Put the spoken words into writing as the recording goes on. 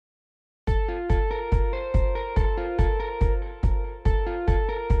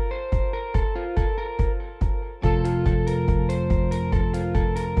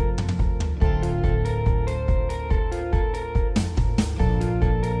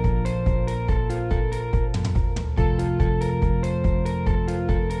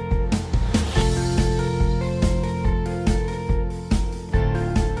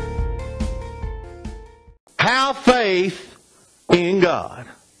God.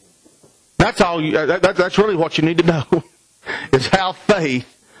 That's all. That's really what you need to know, is have faith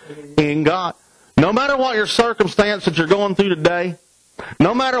in God. No matter what your circumstance that you're going through today,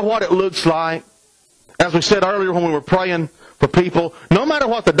 no matter what it looks like, as we said earlier when we were praying for people, no matter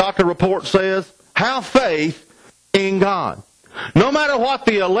what the doctor report says, have faith in God. No matter what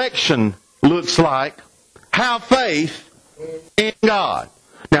the election looks like, have faith in God.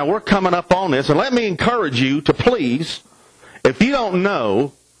 Now, we're coming up on this, and let me encourage you to please, if you don't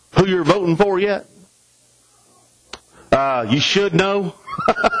know who you're voting for yet, you should know.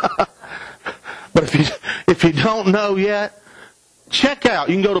 But if you don't know yet, check out.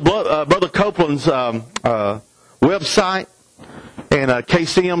 You can go to Brother Copeland's website and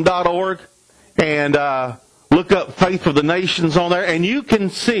kcm.org and look up Faith for the Nations on there, and you can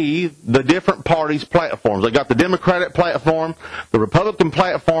see the different parties' platforms. They got the Democratic platform, the Republican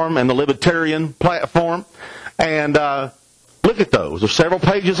platform, and the Libertarian platform. And look at those. They're several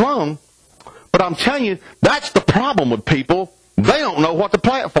pages long. But I'm telling you, that's the problem with people. They don't know what the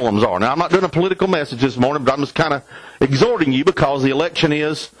platforms are. Now, I'm not doing a political message this morning, but I'm just kind of exhorting you because the election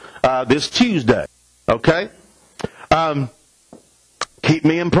is this Tuesday. Okay? Keep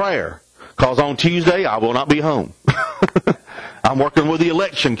me in prayer, because on Tuesday I will not be home. I'm working with the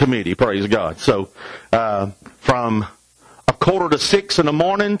election committee, praise God. So from 5:45 in the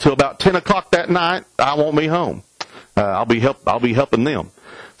morning to about 10 o'clock that night, I won't be home. I'll be helping them.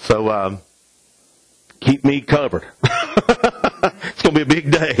 So keep me covered. It's going to be a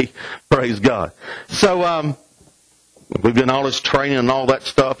big day, praise God. So we've done all this training and all that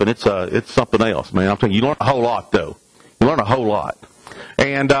stuff, and it's something else, man. I'm telling you, you learn a whole lot, though. You learn a whole lot.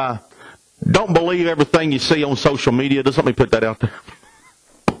 And don't believe everything you see on social media. Just let me put that out there.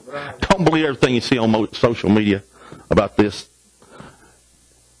 Don't believe everything you see on social media about this.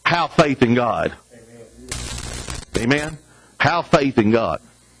 Have faith in God. Amen? Have faith in God.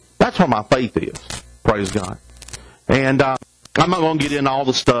 That's where my faith is. Praise God. And I'm not going to get into all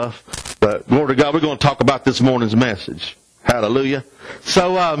the stuff, but glory to God, we're going to talk about this morning's message. Hallelujah.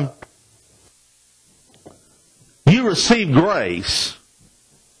 So, you receive grace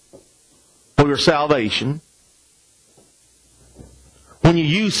for your salvation when you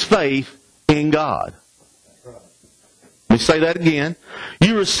use faith in God. Let me say that again.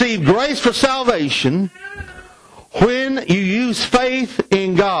 You receive grace for salvation when you use faith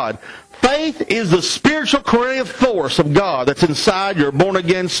in God. Faith is the spiritual creative force of God that's inside your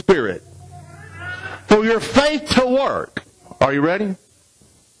born-again spirit. For your faith to work, are you ready?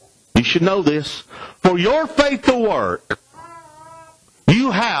 You should know this. For your faith to work, you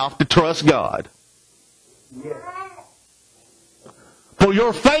have to trust God. For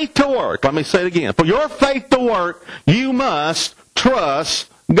your faith to work, let me say it again. For your faith to work, you must trust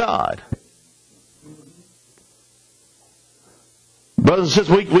God. Brothers and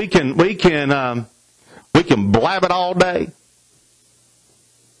sisters, we can blab it all day.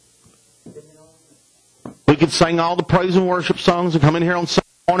 We can sing all the praise and worship songs and come in here on Sunday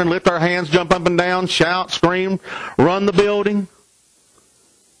morning, lift our hands, jump up and down, shout, scream, run the building.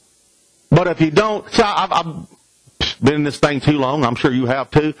 But if you don't, see, I've been in this thing too long. I'm sure you have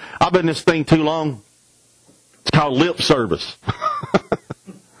too. I've been in this thing too long. It's called lip service.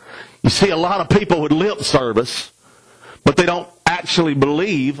 You see a lot of people with lip service, but they don't actually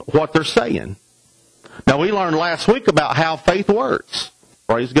believe what they're saying. Now, we learned last week about how faith works.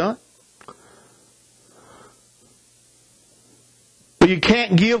 Praise God. But you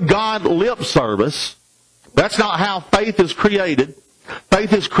can't give God lip service. That's not how faith is created.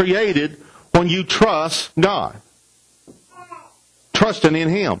 Faith is created when you trust God. Trusting in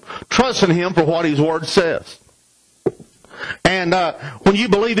Him. Trusting Him for what His Word says. And when you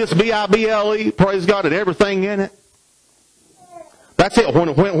believe this B-I-B-L-E, praise God, and everything in it, that's it.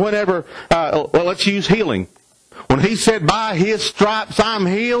 Whenever, let's use healing. When He said, by His stripes I'm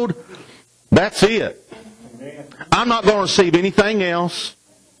healed, that's it. I'm not going to receive anything else.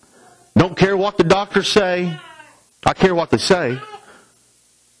 Don't care what the doctors say. I care what they say.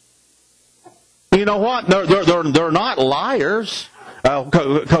 You know what? They're not liars.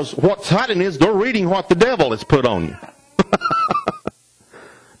 Because what's happening is they're reading what the devil has put on you.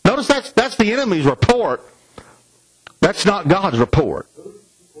 Notice that's the enemy's report. That's not God's report.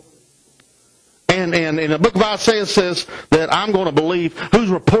 And in the book of Isaiah says that I'm going to believe. Whose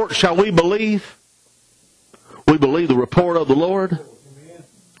report shall we believe? We believe the report of the Lord.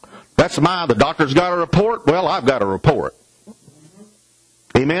 That's mine. The doctor's got a report. Well, I've got a report.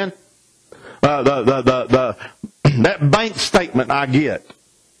 Amen. That bank statement I get,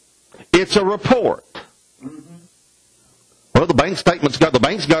 it's a report. Well, the bank's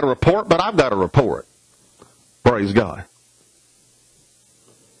got a report, but I've got a report. Praise God.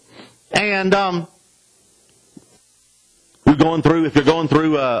 And if you're going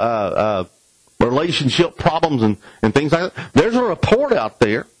through relationship problems and things like that, there's a report out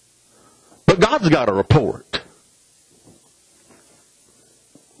there. But God's got a report.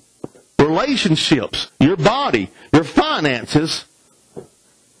 Relationships, your body, your finances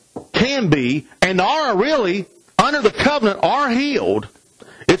can be and are really under the covenant are healed.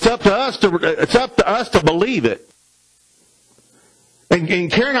 It's up to us to believe it.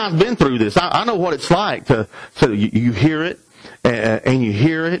 And Karen and I've been through this. I know what it's like so you hear it and you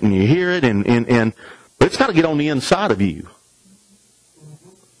hear it and you hear it and it's got to get on the inside of you.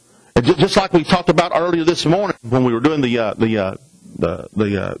 And just like we talked about earlier this morning when we were doing the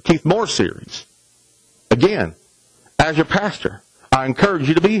Keith Moore series. Again, as your pastor, I encourage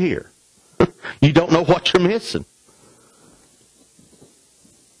you to be here. You don't know what you're missing.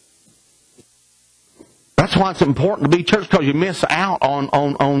 That's why it's important to be church, because you miss out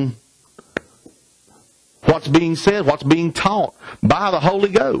on what's being said, what's being taught by the Holy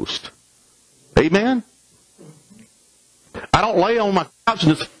Ghost. Amen? I don't lay on my couch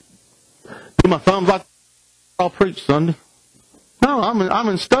and just do my thumbs like I'll preach Sunday. No, I'm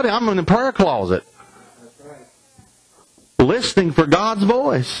in study. I'm in the prayer closet. That's right. Listening for God's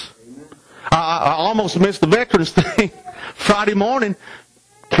voice. I almost missed the veterans thing. Friday morning,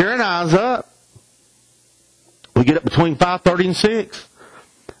 Karen and I's up. We get up between 5:30 and 6.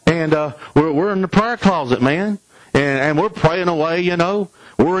 And we're in the prayer closet, man. And we're praying away, you know.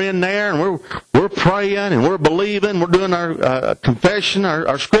 We're in there and we're praying and we're believing. We're doing our confession,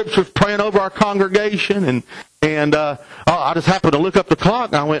 our scriptures, praying over our congregation. And I just happened to look up the clock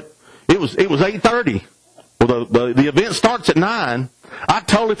and I went, it was 8:30. Well, the event starts at 9. I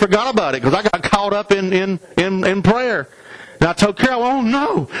totally forgot about it because I got caught up in prayer. And I told Carol, oh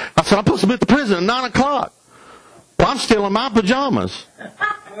no. I said, I'm supposed to be at the prison at 9 o'clock. Well, I'm still in my pajamas.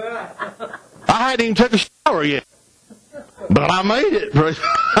 I hadn't even took a shower yet. But I made it.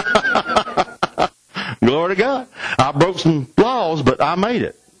 Glory to God. I broke some laws, but I made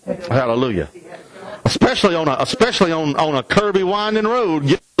it. Hallelujah. Especially on a curvy, winding road,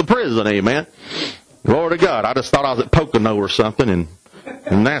 get to the prison, amen. Glory to God. I just thought I was at Pocono or something in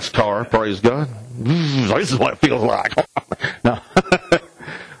NASCAR, praise God. This is what it feels like. No.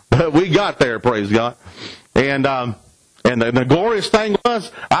 But we got there, praise God. And the glorious thing was,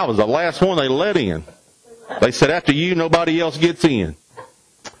 I was the last one they let in. They said, after you, nobody else gets in.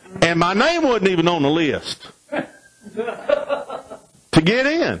 And my name wasn't even on the list to get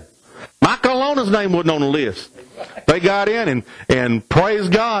in. Michael Alona's name wasn't on the list. They got in, and praise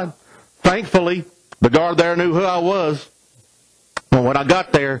God, thankfully, the guard there knew who I was. Well, when I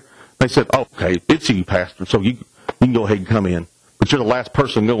got there, they said, oh, okay, it's you, Pastor, so you can go ahead and come in. But you're the last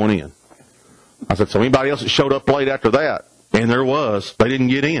person going in. I said, so anybody else that showed up late after that? And there was. They didn't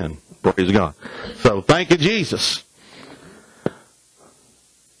get in. Praise God. So thank you, Jesus.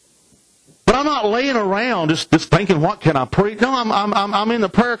 But I'm not laying around just thinking, what can I preach? No, I'm in the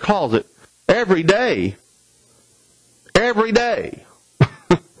prayer closet every day. Every day.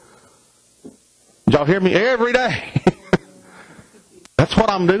 Did y'all hear me? Every day. That's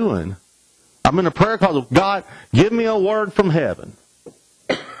what I'm doing. I'm in the prayer closet. God, give me a word from heaven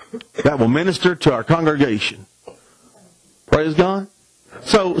that will minister to our congregation. Praise God.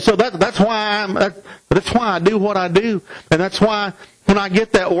 So that's why I do what I do, and that's why when I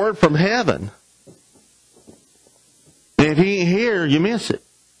get that word from heaven, and if you ain't here, you miss it.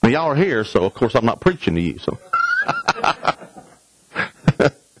 Now, y'all are here, so of course I'm not preaching to you. So,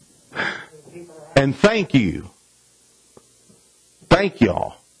 and thank you,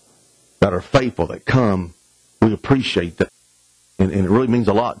 y'all that are faithful, that come. We appreciate that. And it really means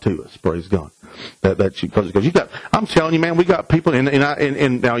a lot to us, praise God. Because you got, I'm telling you, man, we got people,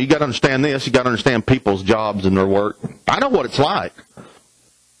 and now you got to understand this. You got to understand people's jobs and their work. I know what it's like,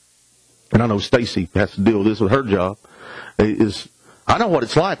 and I know Stacy has to deal with this with her job. I know what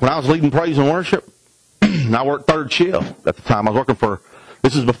it's like. When I was leading praise and worship, I worked third shift at the time. I was working for.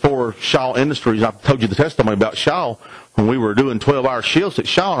 This is before Shaw Industries. I told you the testimony about Shaw when we were doing 12-hour shifts at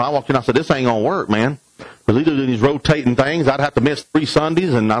Shaw, and I walked in. I said, "This ain't gonna work, man." Because he doing these rotating things. I'd have to miss 3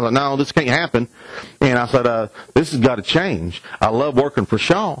 Sundays, and I was like, no, this can't happen. And I said, this has got to change. I love working for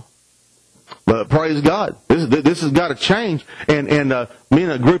Shaw. But praise God, this has got to change. And me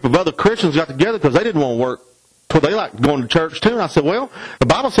and a group of other Christians got together because they didn't want to work. Well, they like going to church too. And I said, well, the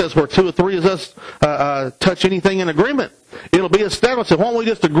Bible says where 2 or 3 of us touch anything in agreement, it'll be established. I said, why don't we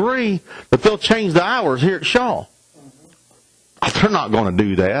just agree that they'll change the hours here at Shaw? They're not going to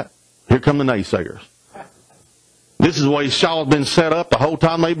do that. Here come the naysayers. This is the way Shaw's been set up the whole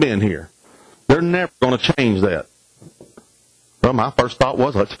time they've been here. They're never going to change that. Well, my first thought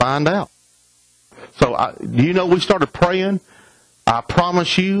was, let's find out. So, we started praying. I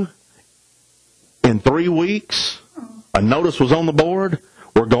promise you, in 3 weeks, a notice was on the board.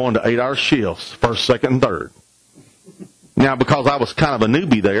 We're going to 8-hour shifts, first, second, and third. Now, because I was kind of a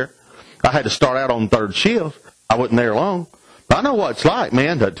newbie there, I had to start out on third shift. I wasn't there long. But I know what it's like,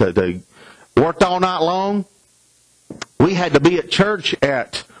 man, to work all night long. We had to be at church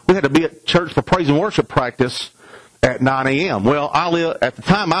for praise and worship practice at 9 a.m. Well, at the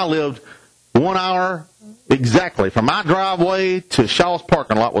time I lived 1 hour exactly. From my driveway to Shaw's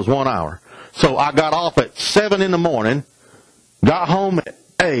parking lot was 1 hour. So I got off at 7 in the morning, got home at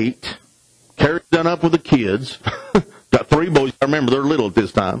 8, carried done up with the kids. Got 3 boys. I remember they're little at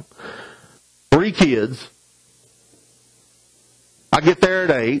this time. 3 kids. I get there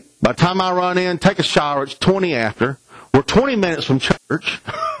at 8. By the time I run in, take a shower, it's 20 after. We're 20 minutes from church.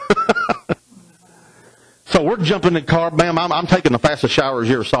 So we're jumping in the car. Bam, I'm taking the fastest showers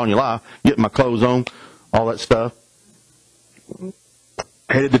you ever saw in your life. Getting my clothes on, all that stuff.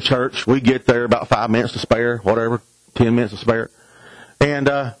 Headed to church. We get there about 5 minutes to spare, whatever, 10 minutes to spare. And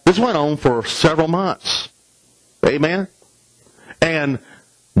this went on for several months. Amen? And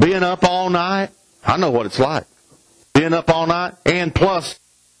being up all night, I know what it's like. Being up all night, and plus,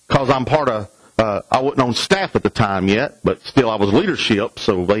 because I'm part of, I wasn't on staff at the time yet, but still I was leadership,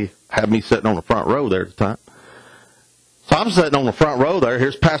 so they had me sitting on the front row there at the time. So I'm sitting on the front row there.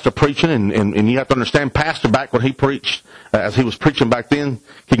 Here's Pastor preaching, and you have to understand, Pastor back when he preached, as he was preaching back then,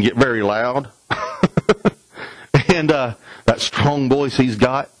 can get very loud. And that strong voice he's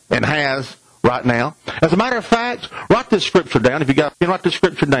got and has right now. As a matter of fact, write this scripture down. If you can write this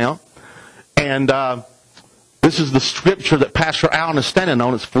scripture down. And this is the scripture that Pastor Allen is standing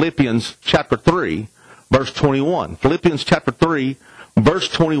on. It's Philippians chapter 3, verse 21. Philippians chapter 3, verse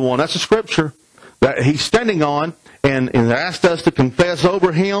 21. That's the scripture that he's standing on and asked us to confess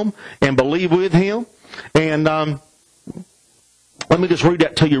over him and believe with him. And let me just read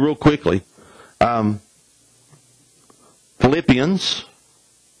that to you real quickly. Philippians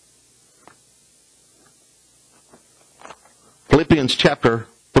chapter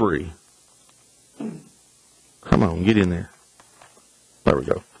 3. Come on, get in there. There we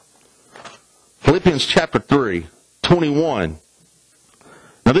go. Philippians chapter 3, 21.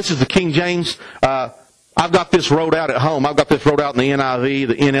 Now this is the King James. I've got this wrote out at home. I've got this wrote out in the NIV,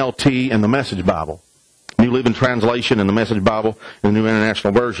 the NLT, and the Message Bible. New Living Translation and the Message Bible and the New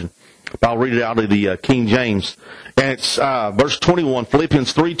International Version. I'll read it out of the King James. And it's verse 21,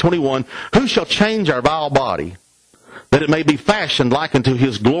 Philippians 3:21. Who shall change our vile body, that it may be fashioned like unto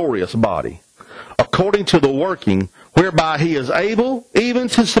his glorious body, according to the working whereby he is able even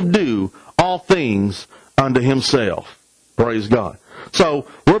to subdue all things unto himself. Praise God. So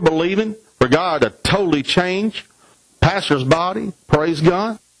we're believing for God to totally change Pastor's body. Praise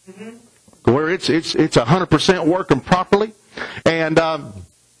God. Where it's 100% working properly. And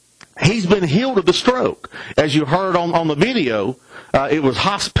he's been healed of the stroke. As you heard on the video, it was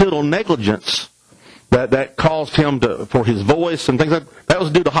hospital negligence that caused him for his voice and things like that. That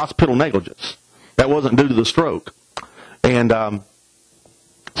was due to hospital negligence. That wasn't due to the stroke. And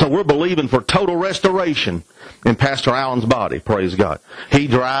so we're believing for total restoration in Pastor Allen's body. Praise God. He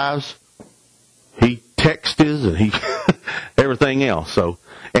drives, he texts, and he everything else. So,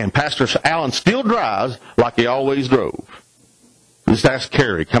 and Pastor Allen still drives like he always drove. Just ask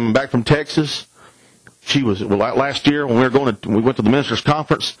Carrie, coming back from Texas. She was, last year when we went to the ministers'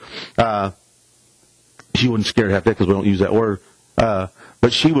 conference, she wasn't scared half that because we don't use that word.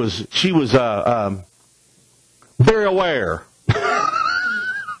 But she was very aware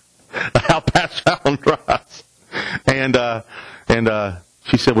of how Pastor Allen drives. And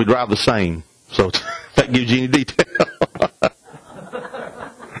she said we drive the same. So if that gives you any detail.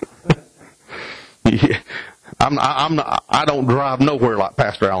 Yeah. I don't drive nowhere like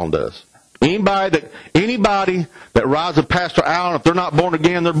Pastor Allen does. Anybody that rides with Pastor Allen, if they're not born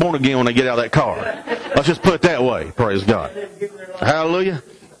again, they're born again when they get out of that car. Let's just put it that way. Praise God. Hallelujah.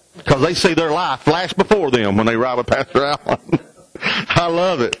 Because they see their life flash before them when they ride with Pastor Allen. I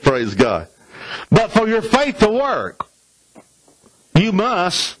love it. Praise God. But for your faith to work, you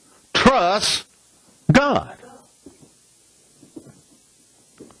must trust God.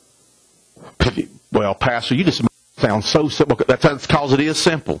 Well, Pastor, you just sound so simple. That's because it is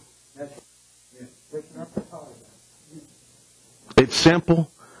simple. It's simple.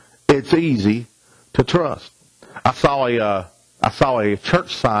 It's easy to trust. I saw a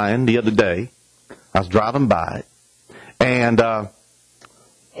church sign the other day. I was driving by it, and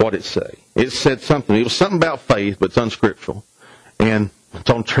what did it say? It said something. It was something about faith, but it's unscriptural, and it's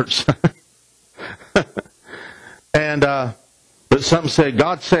on church sign. And But something said,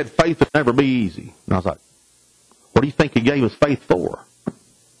 God said faith would never be easy. And I was like, what do you think He gave us faith for?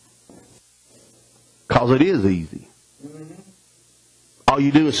 Because it is easy. All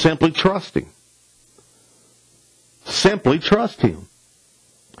you do is simply trust Him. Simply trust Him.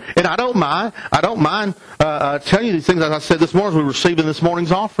 And I don't mind telling you these things. As I said this morning, as we were receiving this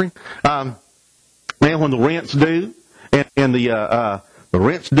morning's offering. Man, when the rent's due, and the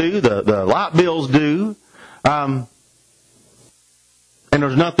rent's due, the light bill's due, and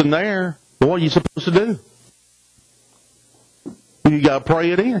there's nothing there, well, what are you supposed to do? You got to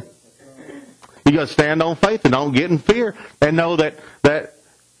pray it in. You got to stand on faith and don't get in fear and know that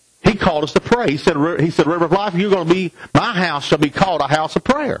He called us to pray. He said, River of Life, you're going to be, my house shall be called a house of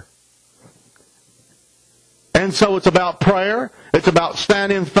prayer. And so it's about prayer. It's about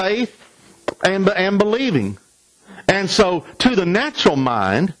standing in faith and believing. And so to the natural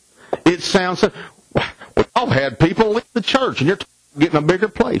mind, it sounds, we've all had people leave the church and you're getting a bigger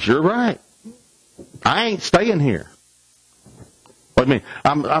place. You're right. I ain't staying here. What do you mean?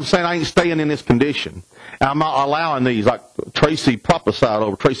 I'm saying I ain't staying in this condition. I'm not allowing these, like Tracy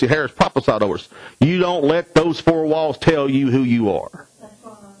Harris prophesied over us. You don't let those four walls tell you who you are.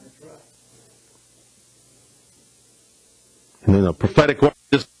 And then the prophetic word,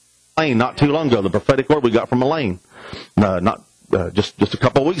 not too long ago, the prophetic word we got from Elaine, just a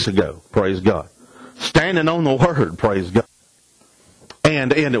couple of weeks ago, praise God. Standing on the word, praise God.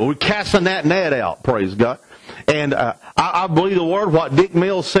 And we're casting that net out, praise God. And I believe the word, what Dick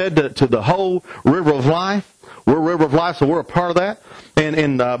Mills said to the whole River of Life. We're River of Life, so we're a part of that.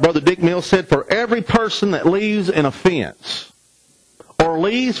 And Brother Dick Mills said, for every person that leaves an offense or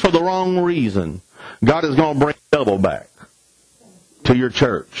leaves for the wrong reason, God is going to bring double back to your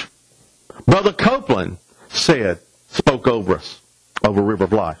church. Brother Copeland spoke over us, over River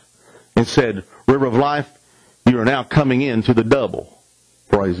of Life, and said, River of Life, you are now coming into the double.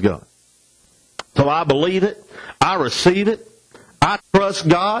 Praise God. So I believe it. I receive it. I trust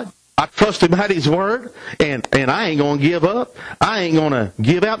God. I trust Him at His Word. And I ain't going to give up. I ain't going to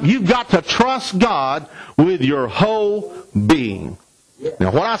give out. You've got to trust God with your whole being.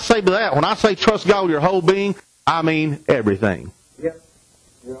 Now, when I say that, when I say trust God with your whole being, I mean everything. Yep.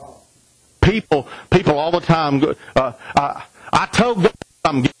 People all the time, I told God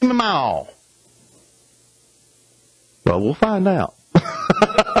I'm giving Him my all. Well, we'll find out.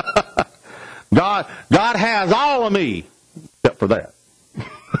 God has all of me, except for that.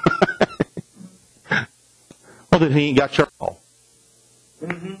 Well, then He ain't got your all.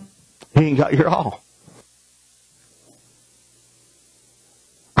 Mm-hmm. He ain't got your all.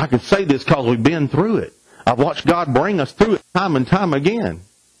 I can say this because we've been through it. I've watched God bring us through it time and time again.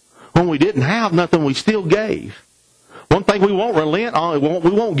 When we didn't have nothing, we still gave. One thing we won't relent on,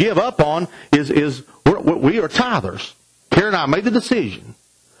 we won't give up on, is we are tithers. Karen and I made the decision.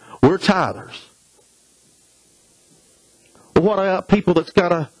 We're tithers. Well, what about people that's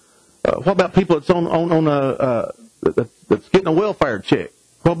got what about people that's that's getting a welfare check?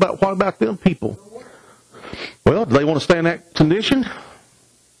 What about them people? Well, do they want to stay in that condition,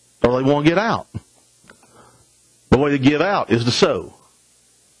 or do they want to get out? The way to get out is to sow.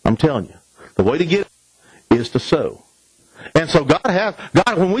 I'm telling you, the way to get out is to sow. And so God,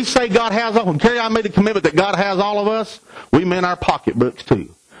 when we say God has all, when Carrie and I made the commitment that God has all of us, we meant our pocketbooks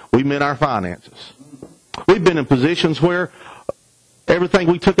too. We meant our finances. We've been in positions where everything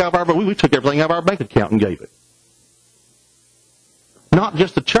we took out of we took everything out of our bank account and gave it. Not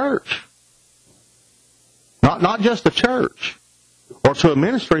just the church. Not just the church or to a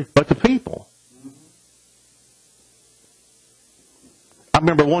ministry, but to people. I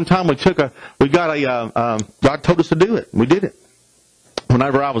remember one time God told us to do it. We did it.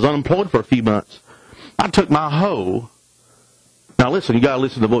 Whenever I was unemployed for a few months, I took my hoe. Now listen, you got to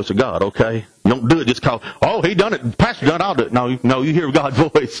listen to the voice of God, okay? You don't do it just because, he done it, Pastor done it, I'll do it. No, you hear God's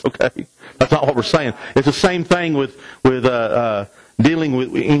voice, okay? That's not what we're saying. It's the same thing with dealing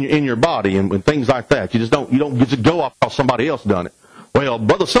with in your body and things like that. You don't just go off because somebody else done it. Well,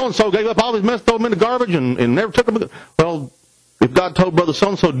 brother so and so gave up all his mess, threw them in the garbage, and never took them. Well, if God told brother so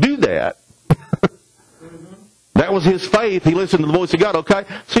and so do that, that was his faith. He listened to the voice of God, okay?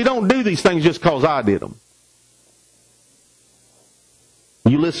 So you don't do these things just because I did them.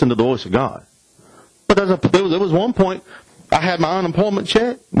 You listen to the voice of God. But there was one point, I had my unemployment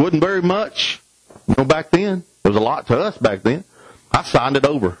check. Wasn't very much. Back then. There was a lot to us back then. I signed it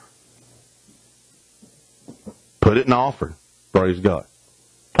over. Put it in offering. Praise God.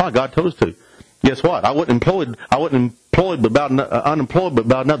 Why God told us to. Guess what? I wasn't employed but unemployed but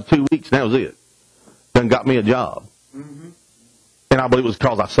about another 2 weeks, and that was it. Then got me a job. Mm-hmm. And I believe it was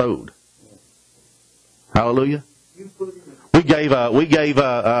because I sowed. Hallelujah. We We gave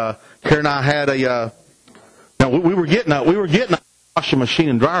Karen and I had now we were getting a washing machine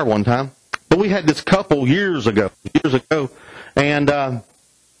and dryer one time, but we had this couple years ago, and but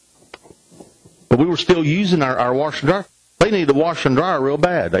we were still using our washer and dryer. They needed a washer and dryer real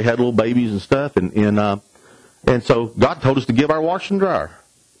bad. They had little babies and stuff, and so God told us to give our washer and dryer.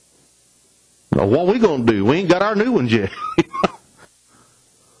 Now, what are we going to do? We ain't got our new ones yet.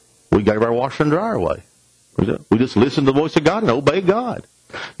 We gave our washer and dryer away. We just listened to the voice of God and obey God.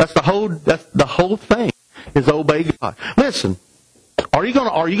 That's the whole thing, is obey God. Listen, are you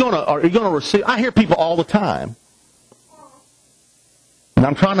gonna receive? I hear people all the time, and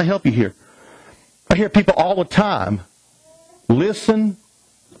I'm trying to help you here. I hear people all the time listen,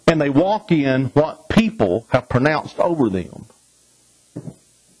 and they walk in what people have pronounced over them.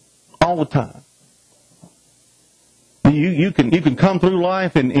 All the time. You can come through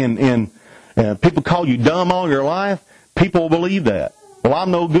life and people call you dumb all your life. People will believe that. Well,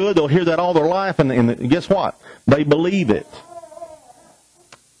 I'm no good. They'll hear that all their life, and guess what? They believe it.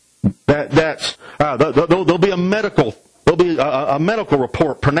 There'll be a medical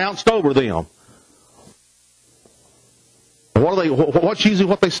report pronounced over them. What's usually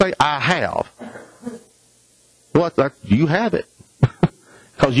what they say? I have. You have it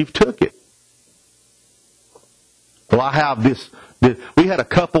because you've took it. Well, I have this. We had a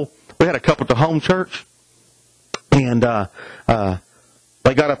couple at the home church, and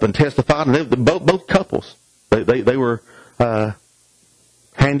they got up and testified, and both couples they were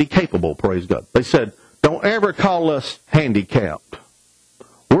handy-capable. Praise God. They said, "Don't ever call us handicapped.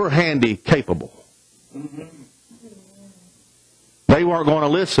 We're handy-capable." Mm-hmm. They weren't going to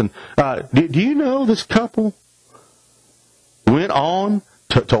listen. Do you know this couple went on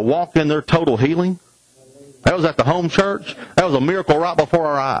to walk in their total healing? That was at the home church. That was a miracle right before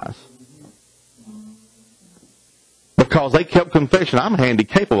our eyes. Because they kept confessing, I'm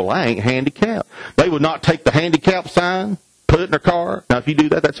handy-capable. I ain't handicapped. They would not take the handicap sign, put it in their car. Now, if you do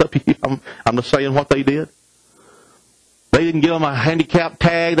that, that's up to you. I'm just saying what they did. They didn't give them a handicap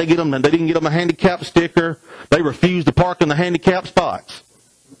tag. They didn't get them a handicap sticker. They refused to park in the handicap spots.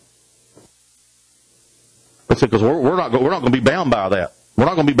 They said, because we're not going to be bound by that. We're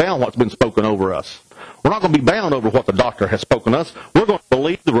not going to be bound what's been spoken over us. We're not going to be bound over what the doctor has spoken to us. We're going to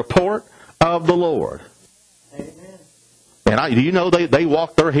believe the report of the Lord. Amen. And do you know they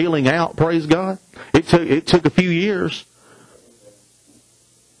walked their healing out? Praise God. It took a few years.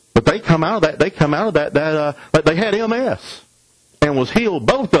 But they come out of that. They had MS and was healed.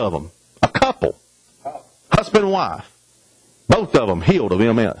 Both of them, a couple, husband and wife, both of them healed of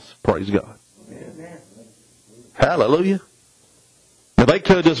MS. Praise God. Amen. Hallelujah. Now they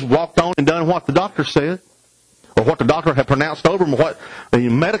could have just walked on and done what the doctor said, or what the doctor had pronounced over them, or what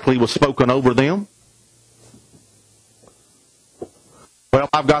medically was spoken over them. Well,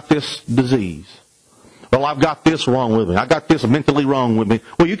 I've got this disease. Well, I've got this wrong with me. I got this mentally wrong with me.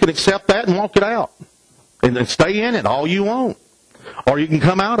 Well, you can accept that and walk it out. And stay in it all you want. Or you can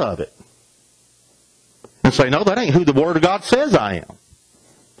come out of it. And say, no, that ain't who the Word of God says I am.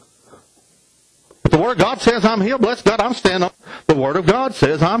 If the Word of God says I'm healed, bless God, I'm standing on. The Word of God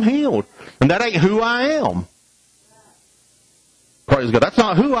says I'm healed. And that ain't who I am. Praise God. That's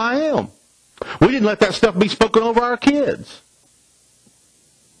not who I am. We didn't let that stuff be spoken over our kids.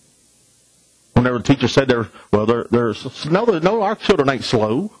 Whenever the teacher said no, our children ain't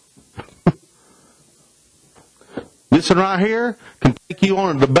slow. This one right here can take you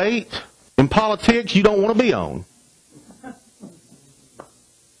on a debate in politics you don't want to be on.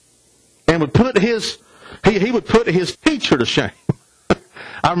 And would put he would put his teacher to shame.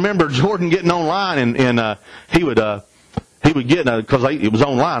 I remember Jordan getting online and he would get, because it was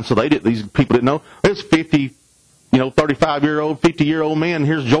online, so these people didn't know. There's 35-year-old, 50-year-old men.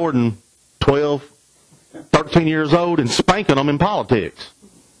 Here's Jordan, 12, 13 years old, and spanking them in politics.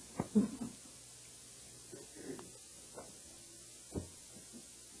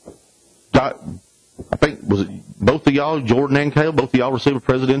 I think, was it both of y'all, Jordan and Caleb, both of y'all received a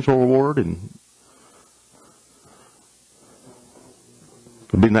presidential award? And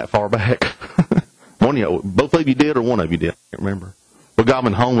been that far back. One of you, both of you did, or one of you did? I can't remember. We got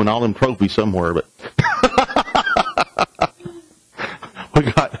them home and all them trophies somewhere, but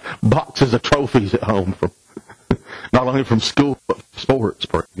we got boxes of trophies at home from not only from school but from sports.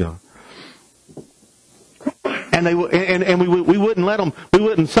 Praise God. And we wouldn't let them. We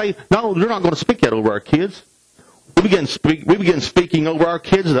wouldn't say, no, you're not going to speak that over our kids. We began speaking over our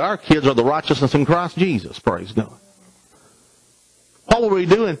kids that our kids are the righteousness in Christ Jesus. Praise God. What were we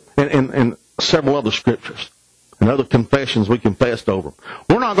doing? And several other scriptures and other confessions we confessed over them.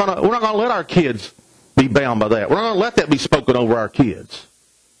 We're not going to let our kids be bound by that. We're not going to let that be spoken over our kids.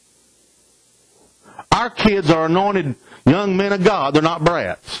 Our kids are anointed young men of God. They're not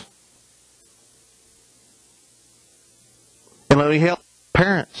brats. And let me help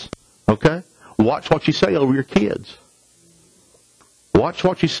parents, okay? Watch what you say over your kids. Watch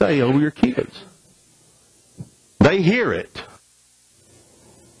what you say over your kids. They hear it.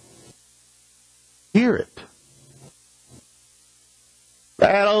 Hear it.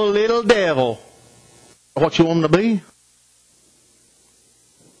 That old little devil. What you want them to be?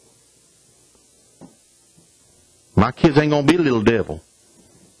 My kids ain't going to be a little devil.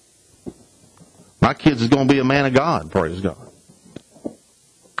 My kids is going to be a man of God, praise God.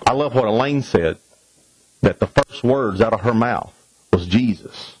 I love what Elaine said, that the first words out of her mouth was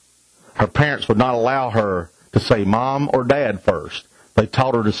Jesus. Her parents would not allow her to say mom or dad first. They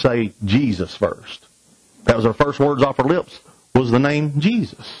taught her to say Jesus first. That was her first words off her lips, was the name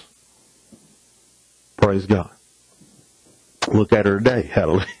Jesus. Praise God. Look at her today.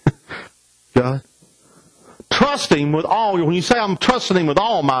 Hallelujah. God. Trust Him with all. When you say I'm trusting Him with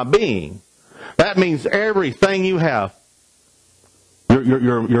all my being, that means everything you have.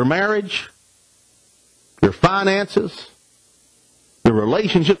 Your marriage, your finances, your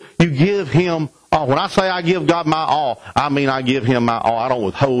relationship, you give Him all. When I say I give God my all, I mean I give Him my all. I don't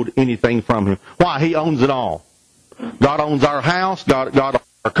withhold anything from Him. Why? He owns it all. God owns our house. God owns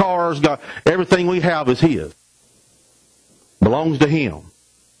our cars. God, everything we have is His. Belongs to Him.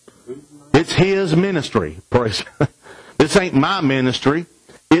 It's His ministry. Praise. This ain't my ministry.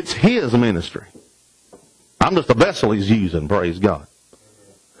 It's His ministry. I'm just a vessel He's using. Praise God.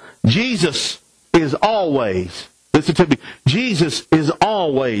 Jesus is always, listen to me, Jesus is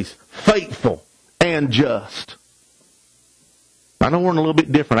always faithful and just. I know we're in a little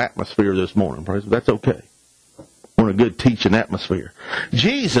bit different atmosphere this morning, praise, but that's okay. We're in a good teaching atmosphere.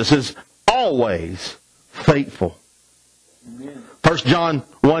 Jesus is always faithful. Amen. 1 John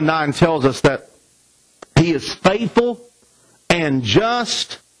 1:9 tells us that He is faithful and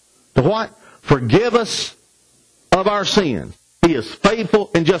just to what? Forgive us of our sins. He is faithful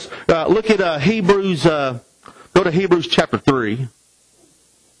and just. Look at Hebrews. Go to Hebrews chapter 3.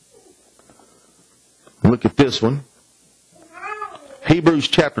 Look at this one. Hebrews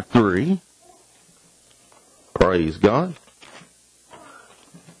chapter 3. Praise God.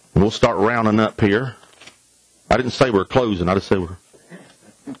 We'll start rounding up here. I didn't say we're closing. I just said we're.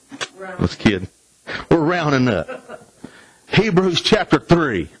 Let's kid. We're rounding up. Hebrews chapter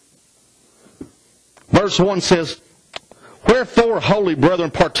 3. Verse 1 says, Wherefore, holy brethren,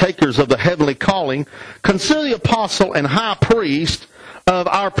 partakers of the heavenly calling, consider the apostle and high priest of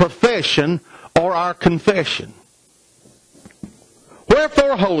our profession or our confession.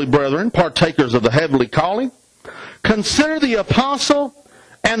 Wherefore, holy brethren, partakers of the heavenly calling, consider the apostle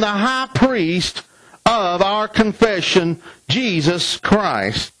and the high priest of our confession, Jesus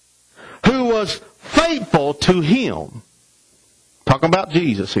Christ, who was faithful to Him. Talking about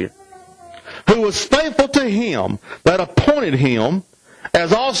Jesus here. Who was faithful to Him that appointed Him,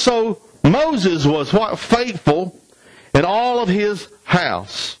 as also Moses was what? Faithful in all of his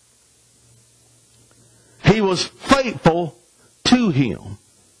house. He was faithful to Him.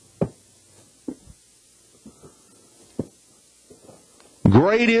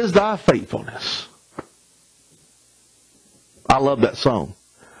 Great is thy faithfulness. I love that song.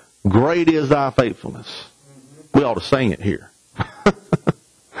 Great is thy faithfulness. We ought to sing it here.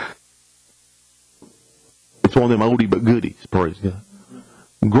 It's one of them oldie but goodies, praise God.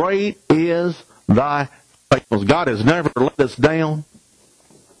 Great is thy faithfulness. God has never let us down.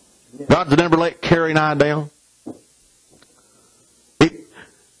 God's never let Carrie and I down.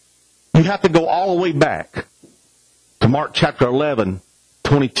 You have to go all the way back to Mark chapter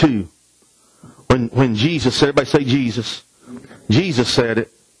 11:22. When Jesus said, everybody say Jesus. Jesus said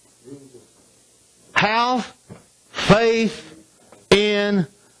it. Have faith in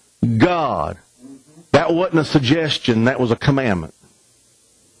God. That wasn't a suggestion, that was a commandment.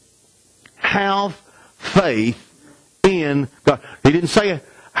 Have faith in God. He didn't say,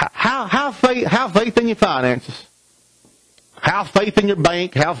 have faith in your finances. Have faith in your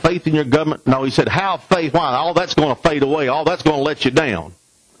bank. Have faith in your government. No, He said, have faith. Why? All that's going to fade away. All that's going to let you down.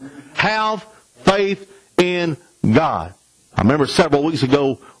 Have faith in God. I remember several weeks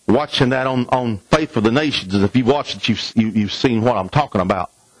ago watching that on Faith for the Nations. And if you've watched it, you've seen what I'm talking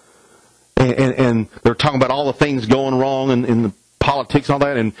about. And they're talking about all the things going wrong in the politics and all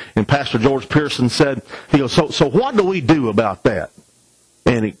that. And Pastor George Pearson said, he goes, so what do we do about that?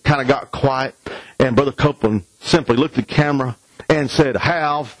 And he kind of got quiet. And Brother Copeland simply looked at the camera and said,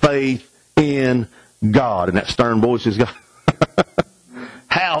 have faith in God. And that stern voice is God.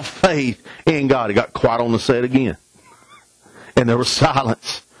 Have faith in God. It got quiet on the set again. And there was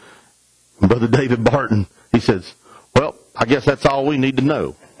silence. And Brother David Barton, he says, well, I guess that's all we need to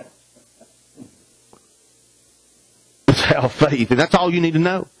know. Is have faith. And that's all you need to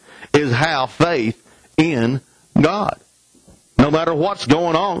know. Is have faith in God. No matter what's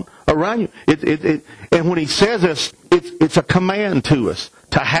going on around you. And when he says this, it's a command to us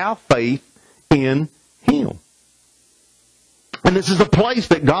to have faith in Him. And this is a place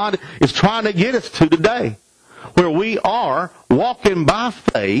that God is trying to get us to today, where we are walking by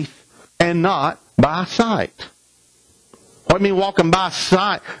faith and not by sight. What do you mean walking by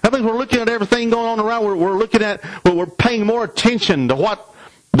sight? That means we're looking at everything going on around. We're paying more attention to what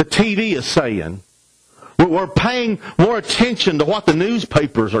the TV is saying. We're paying more attention to what the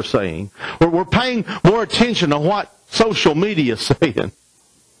newspapers are saying. We're paying more attention to what social media is saying.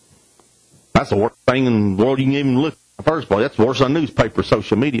 That's the worst thing in the world you can even look at in the first place. That's worse than newspaper,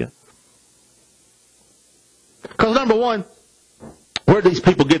 social media. Because number one, where do these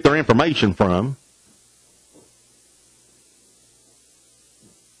people get their information from?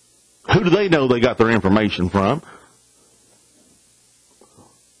 Who do they know they got their information from?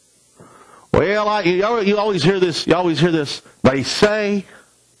 Well, you always hear this. You always hear this. They say.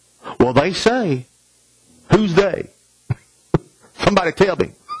 Well, they say. Who's they? Somebody tell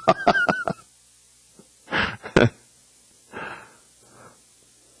me.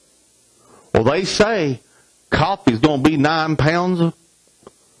 Well, they say coffee's going to be £9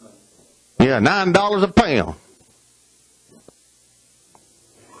 $9 a pound.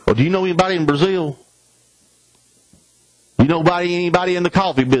 Well, do you know anybody in Brazil? You know anybody in the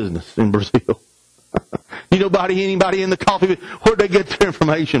coffee business in Brazil? You know anybody in the coffee business? Where'd they get their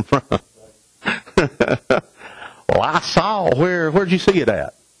information from? Well, I saw. Where'd you see it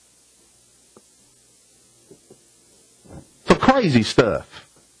at? Some crazy stuff.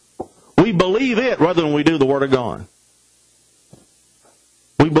 We believe it rather than we do the Word of God.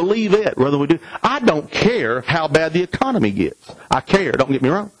 We believe it rather than we do. I don't care how bad the economy gets. I care, don't get me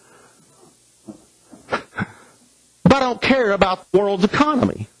wrong. But I don't care about the world's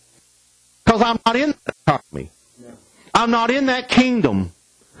economy. Because I'm not in that economy. I'm not in that kingdom.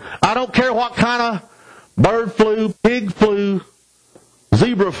 I don't care what kind of bird flu, pig flu,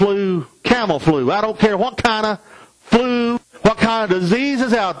 zebra flu, camel flu. I don't care what kind of flu, what kind of disease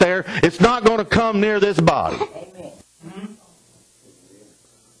is out there. It's not going to come near this body. Amen.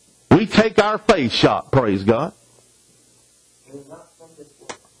 We take our faith shot, praise God.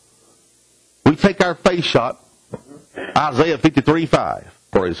 We take our faith shot. Isaiah 53:5.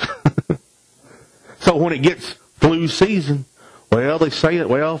 Praise. So when it gets flu season, well, they say it,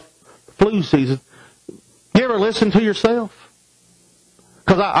 flu season. You ever listen to yourself?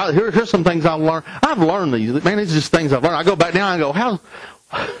 Because here's some things I've learned. I've learned these. Man, these are just things I've learned. I go back down and go,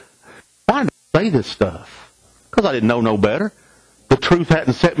 why did I say this stuff? Because I didn't know no better. The truth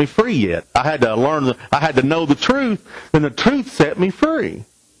hadn't set me free yet. I had to know the truth, and the truth set me free.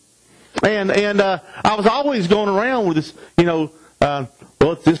 And I was always going around with this, well,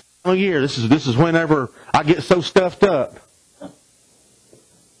 it's this time of year. This is whenever I get so stuffed up.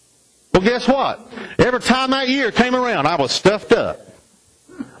 Well, guess what? Every time that year came around, I was stuffed up.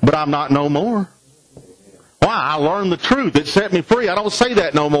 But I'm not no more. Why? I learned the truth. It set me free. I don't say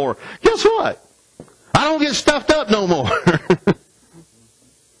that no more. Guess what? I don't get stuffed up no more.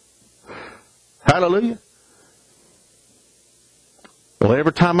 Hallelujah. Well,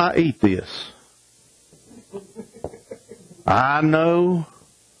 every time I eat this, I know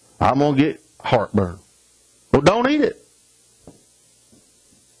I'm going to get heartburn. Well, don't eat it.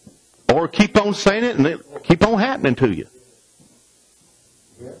 Or keep on saying it and it keep on happening to you.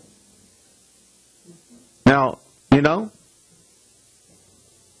 Now, in the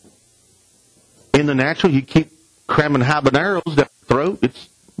natural, you keep cramming habaneros down the throat. It's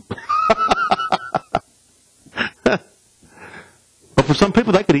but for some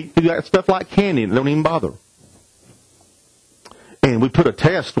people, they could eat through that stuff like candy and it don't even bother them. And we put a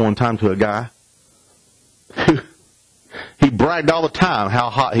test one time to a guy who he bragged all the time how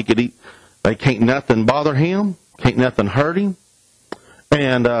hot he could eat. They can't nothing bother him, can't nothing hurt him.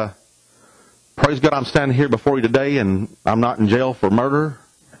 And praise God, I'm standing here before you today, and I'm not in jail for murder.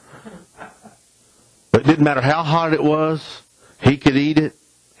 But it didn't matter how hot it was. He could eat it.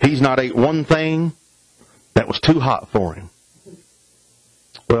 He's not ate one thing that was too hot for him.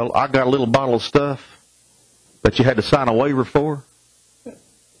 Well, I got a little bottle of stuff that you had to sign a waiver for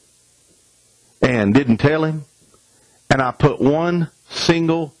and didn't tell him. And I put one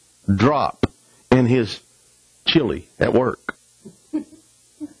single drop in his chili at work.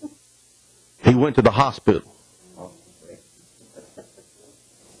 He went to the hospital.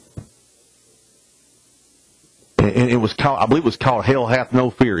 And it was called, I believe it was called Hell Hath No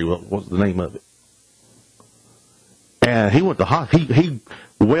Fury, was the name of it. And he went to hospital. He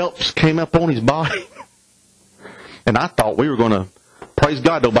whelps came up on his body. And I thought we were going to, praise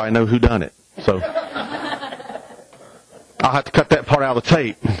God, nobody know who done it. So I'll have to cut that part out of the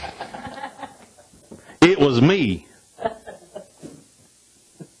tape. It was me.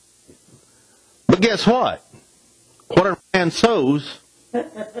 But guess what? Whatever man sows,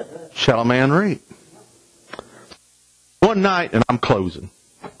 shall a man reap. One night, and I'm closing.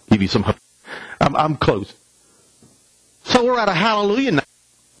 Give you some, I'm closing. So we're at a Hallelujah night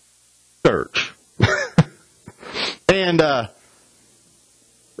church. And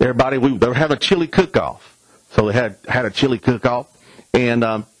everybody, they were having a chili cook-off. So they had a chili cook-off. And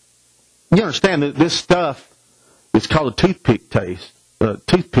you understand that this stuff is called a toothpick test.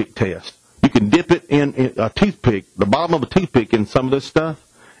 You can dip it in a toothpick, the bottom of a toothpick in some of this stuff,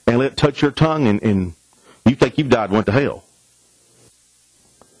 and let it touch your tongue, and you think you've died and went to hell.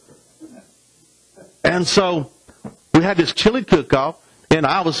 And so we had this chili cook-off, and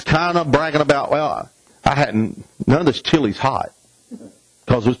I was kind of bragging about, well, none of this chili's hot.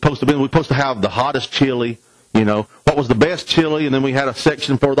 Because we're supposed to have the hottest chili, what was the best chili, and then we had a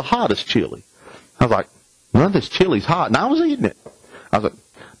section for the hottest chili. I was like, none of this chili's hot. And I was eating it. I was like,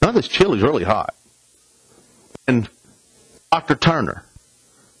 none of this chili's really hot. And Dr. Turner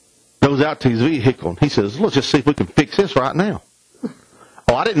goes out to his vehicle, and he says, let's just see if we can fix this right now.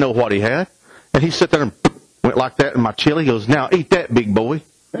 Oh, I didn't know what he had. And he sat there and went like that in my chili. He goes, now eat that, big boy.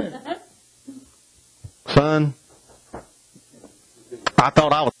 Son, I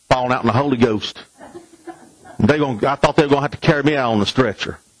thought I was falling out in the Holy Ghost. I thought they were going to have to carry me out on the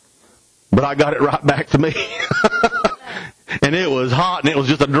stretcher. But I got it right back to me. And it was hot, and it was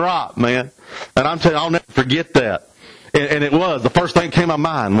just a drop, man. And I'm telling you, I'll never forget that. And it was. The first thing that came to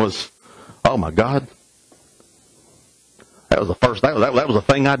my mind was, oh, my God. That was the first. That was the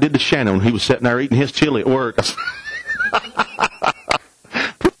thing I did to Shannon when he was sitting there eating his chili at work.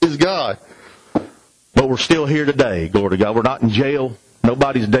 Praise God. But we're still here today. Glory to God. We're not in jail.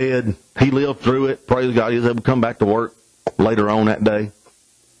 Nobody's dead. He lived through it. Praise God. He was able to come back to work later on that day.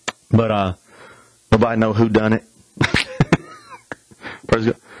 But nobody know who done it. Praise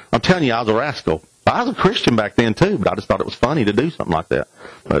God. I'm telling you, I was a rascal. I was a Christian back then too, but I just thought it was funny to do something like that.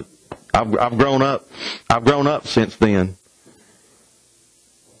 But I've grown up. I've grown up since then.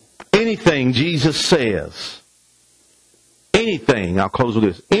 Anything Jesus says, I'll close with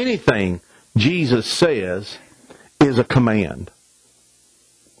this, anything Jesus says is a command.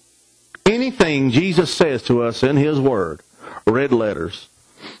 Anything Jesus says to us in His Word, red letters,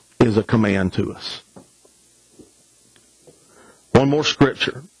 is a command to us. One more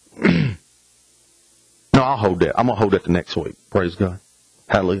scripture. No, I'll hold that. I'm going to hold that to next week. Praise God.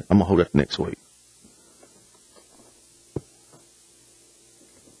 Hallelujah. I'm going to hold that to next week.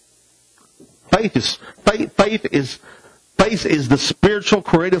 Faith is the spiritual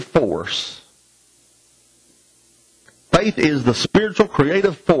creative force. Faith is the spiritual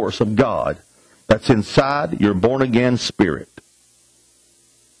creative force of God that's inside your born-again spirit.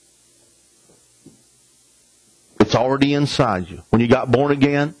 It's already inside you. When you got born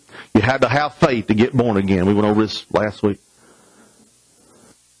again, you had to have faith to get born again. We went over this last week.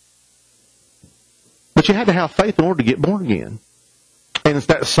 But you had to have faith in order to get born again. And it's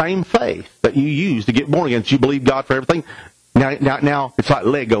that same faith that you use to get born again, that you believe God for everything. Now it's like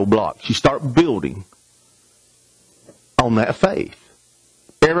Lego blocks. You start building on that faith.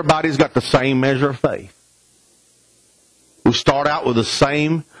 Everybody's got the same measure of faith. We start out with the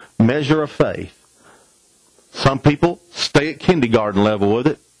same measure of faith. Some people stay at kindergarten level with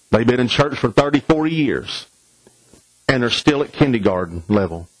it. They've been in church for 30, 40 years. And they're still at kindergarten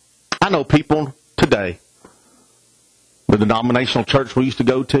level. I know people today, the denominational church we used to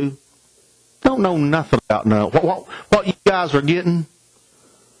go to, don't know nothing about what you guys are getting.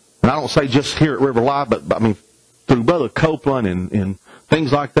 And I don't say just here at River Live, but I mean through Brother Copeland and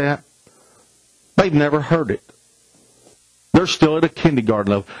things like that. They've never heard it. They're still at a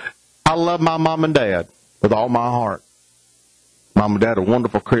kindergarten level. I love my mom and dad with all my heart. Mom and dad are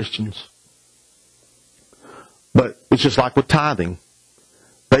wonderful Christians. But it's just like with tithing.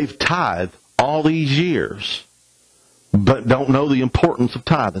 They've tithed all these years, but don't know the importance of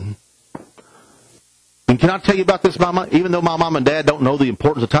tithing. And can I tell you about this, Mama? Even though my mom and dad don't know the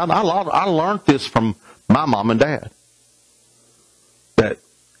importance of tithing, I learned this from my mom and dad. That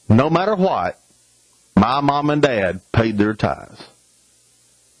no matter what, my mom and dad paid their tithes.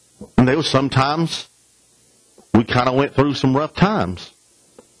 And there was sometimes we kind of went through some rough times.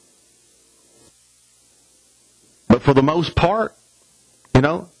 But for the most part,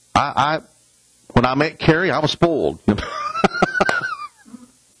 I When I met Carrie, I was spoiled.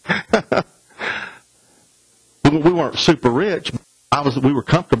 We weren't super rich. We were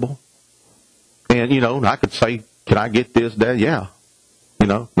comfortable. And, I could say, can I get this, Dad? Yeah.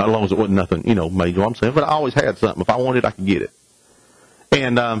 Not as long as it wasn't nothing, major. I'm saying, but I always had something. If I wanted it, I could get it.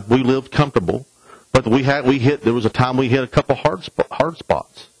 And we lived comfortable. But there was a time we hit a couple hard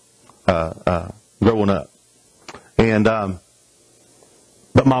spots growing up. And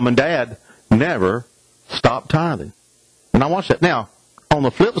but Mom and Dad never stopped tithing. And I watched that. Now, on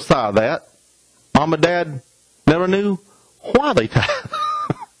the flip side of that, Mom and Dad never knew why they tithed.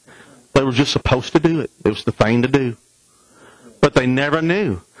 They were just supposed to do it. It was the thing to do. But they never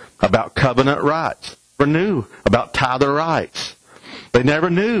knew about covenant rights. Never knew about tither rights. They never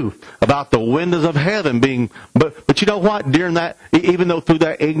knew about the windows of heaven being... But you know what? During that, even though through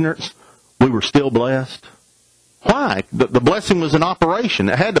that ignorance, we were still blessed. Why? The blessing was in operation.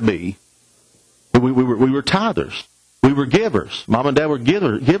 It had to be. We were tithers. We were givers. Mom and Dad were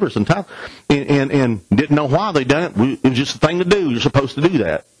givers and tithers. And didn't know why they done it. It was just a thing to do. You're supposed to do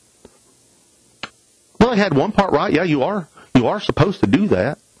that. Well, they had one part right. Yeah, you are supposed to do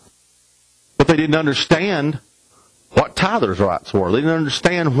that. But they didn't understand what tithers' rights were. They didn't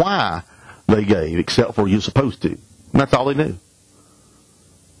understand why they gave, except for you're supposed to. And that's all they knew.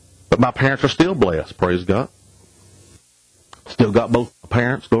 But my parents are still blessed, praise God. Still got both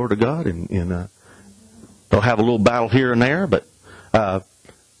parents, glory to God, and they'll have a little battle here and there, but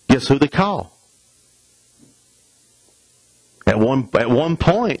guess who they call? At one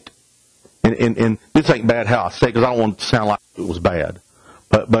point, and this ain't bad how I say it, because I don't want it to sound like it was bad,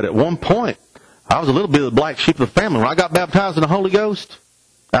 but at one point, I was a little bit of the black sheep of the family. When I got baptized in the Holy Ghost,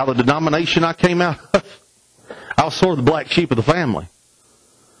 out of the denomination I came out of, I was sort of the black sheep of the family.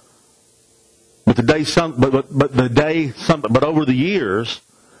 But over the years,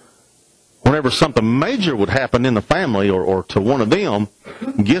 whenever something major would happen in the family or to one of them,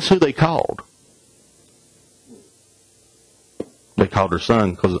 guess who they called? They called their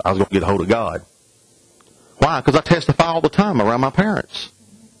son because I was going to get a hold of God. Why? Because I testify all the time around my parents.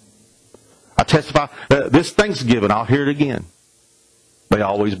 I testify. This Thanksgiving, I'll hear it again. They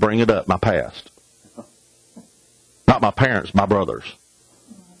always bring it up, my past. Not my parents, my brothers.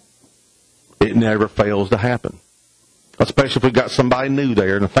 It never fails to happen. Especially if we've got somebody new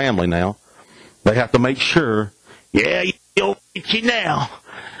there in the family now. They have to make sure, yeah, you'll get you now.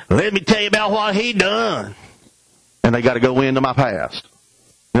 Let me tell you about what he done. And they got to go into my past.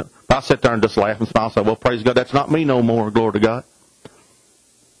 Yep. I sit there and just laugh and smile and say, well, praise God, that's not me no more, glory to God.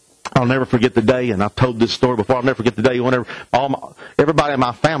 I'll never forget the day, and I've told this story before, I'll never forget the day whenever everybody in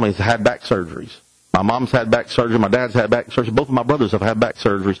my family has had back surgeries. My mom's had back surgery, my dad's had back surgery, both of my brothers have had back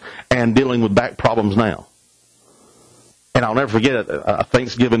surgeries and dealing with back problems now. And I'll never forget a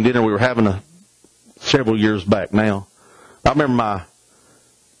Thanksgiving dinner we were having several years back now. I remember my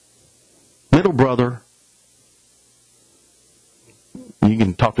middle brother, you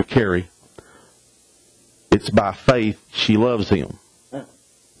can talk to Carrie, it's by faith, she loves him.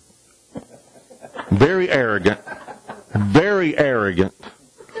 Very arrogant. Very arrogant.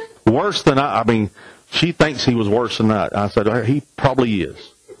 Worse than I mean, she thinks he was worse than that. I said, he probably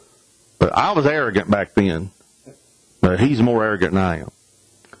is. But I was arrogant back then. But he's more arrogant than I am.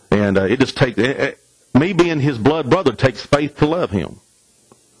 And it just takes, me being his blood brother takes faith to love him.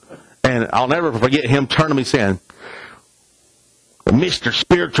 And I'll never forget him turning to me saying, well, Mr.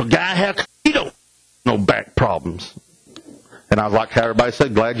 Spiritual Guy, how come you don't have no back problems? And I was like how everybody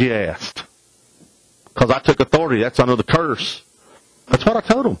said, glad you asked. Because I took authority. That's under the curse. That's what I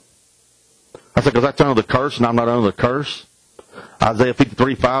told him. I said, because that's under the curse and I'm not under the curse. Isaiah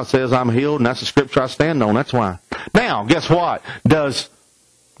 53:5 says I'm healed, and that's the scripture I stand on. That's why. Now, guess what? Does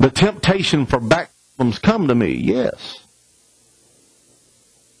the temptation for back problems come to me? Yes.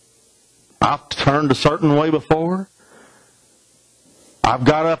 I've turned a certain way before. I've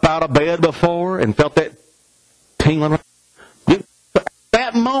got up out of bed before and felt that tingling. At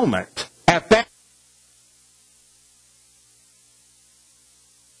that moment,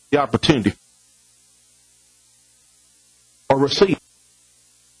 the opportunity or receive.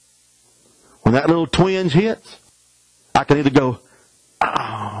 When that little twinge hits, I can either go,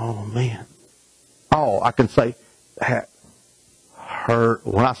 oh man. Oh, I can say, that hurt.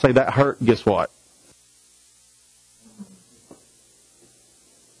 When I say that hurt, guess what?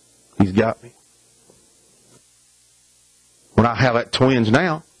 He's got me. When I have that twinge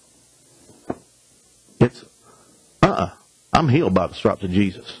now, it's, I'm healed by the stripes of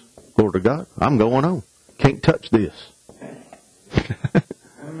Jesus. Glory to God. I'm going on. Can't touch this.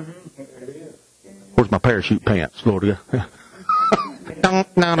 Where's my parachute pants? Glory to God.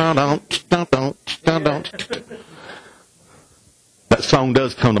 That song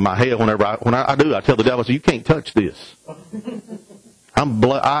does come to my head whenever I do. I tell the devil, I say, you can't touch this.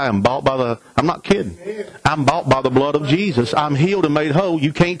 I am bought by the, I'm not kidding. I'm bought by the blood of Jesus. I'm healed and made whole.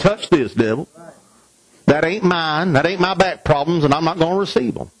 You can't touch this, devil. That ain't mine. That ain't my back problems, and I'm not going to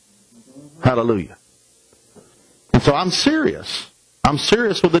receive them. Hallelujah. And so I'm serious. I'm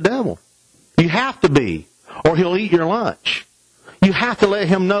serious with the devil. You have to be, or he'll eat your lunch. You have to let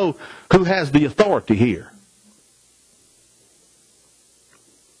him know who has the authority here.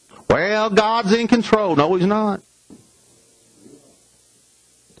 Well, God's in control. No, he's not.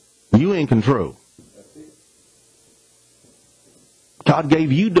 You in control. God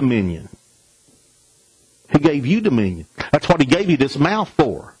gave you dominion. He gave you dominion. That's what he gave you this mouth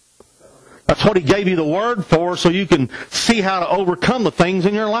for. That's what he gave you the word for, so you can see how to overcome the things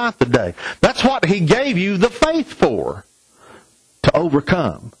in your life today. That's what he gave you the faith for, to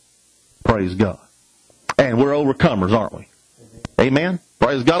overcome. Praise God. And we're overcomers, aren't we? Amen?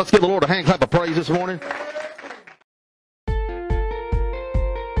 Praise God. Let's give the Lord a hand clap of praise this morning.